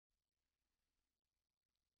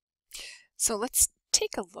So let's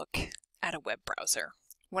take a look at a web browser.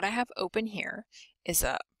 What I have open here is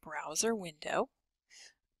a browser window,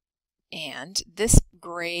 and this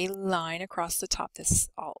gray line across the top,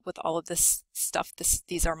 with all of this stuff,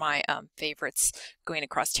 these are my favorites going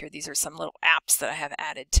across here. These are some little apps that I have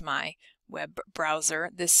added to my web browser.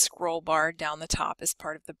 This scroll bar down the top is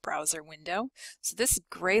part of the browser window. So this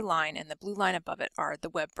gray line and the blue line above it are the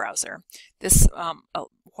web browser. This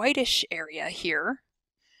whitish area here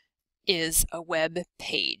is a web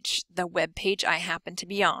page. The web page I happen to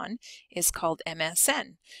be on is called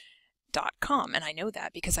MSN.com, and I know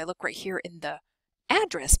that because I look right here in the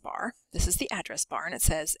address bar. This is the address bar, and it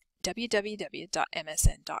says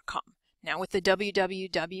www.msn.com. Now with the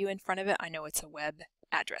www in front of it, I know it's a web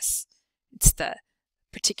address. It's the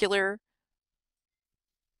particular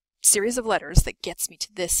series of letters that gets me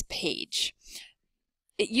to this page.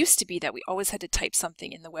 It used to be that we always had to type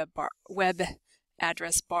something in the web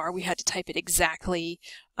address bar. We had to type it exactly,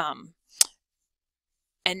 and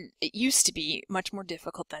it used to be much more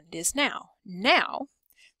difficult than it is now. Now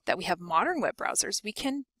that we have modern web browsers, we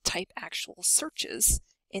can type actual searches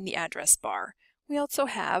in the address bar. We also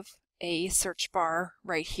have a search bar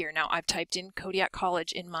right here. Now I've typed in Kodiak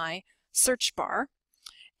College in my search bar,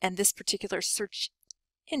 and this particular search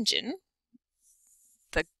engine,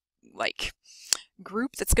 the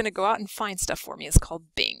group that's going to go out and find stuff for me, is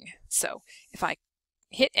called Bing. So if I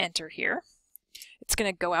hit enter here, it's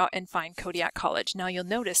going to go out and find Kodiak College. Now you'll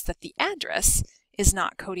notice that the address is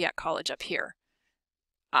not Kodiak College up here.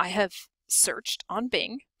 I have searched on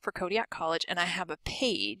Bing for Kodiak College, and I have a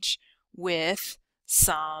page with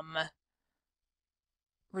some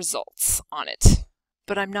results on it,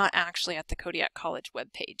 but I'm not actually at the Kodiak College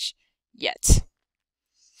webpage yet.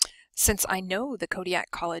 Since I know the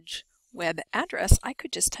Kodiak College web address, I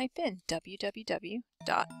could just type in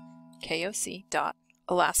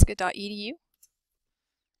www.koc.alaska.edu,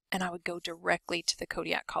 and I would go directly to the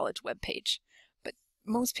Kodiak College webpage. But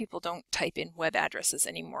most people don't type in web addresses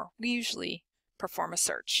anymore. We usually perform a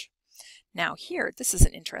search. Now here, this is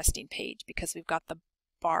an interesting page because we've got the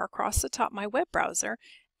bar across the top of my web browser,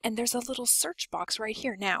 and there's a little search box right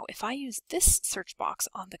here. Now, if I use this search box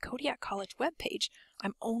on the Kodiak College webpage,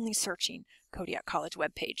 I'm only searching Kodiak College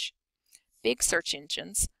webpage. Big search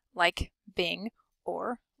engines like Bing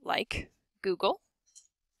or like Google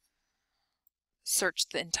search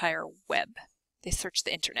the entire web. They search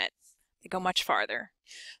the internet. They go much farther.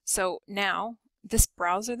 So now, this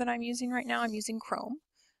browser that I'm using right now, I'm using Chrome.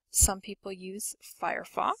 Some people use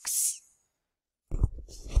Firefox.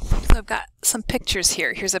 So I've got some pictures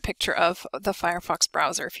here. Here's a picture of the Firefox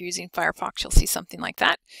browser. If you're using Firefox, you'll see something like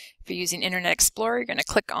that. If you're using Internet Explorer, you're going to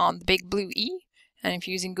click on the big blue E. And if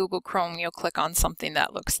you're using Google Chrome, you'll click on something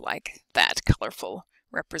that looks like that colorful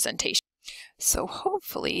representation. So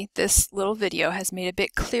hopefully this little video has made a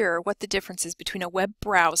bit clearer what the difference is between a web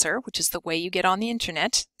browser, which is the way you get on the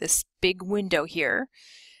internet, this big window here,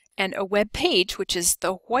 and a web page, which is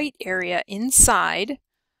the white area inside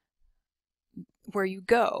where you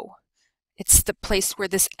go. It's the place where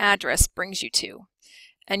this address brings you to.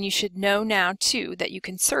 And you should know now too that you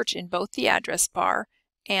can search in both the address bar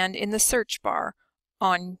and in the search bar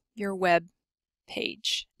on your web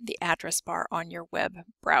page, the address bar on your web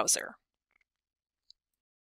browser.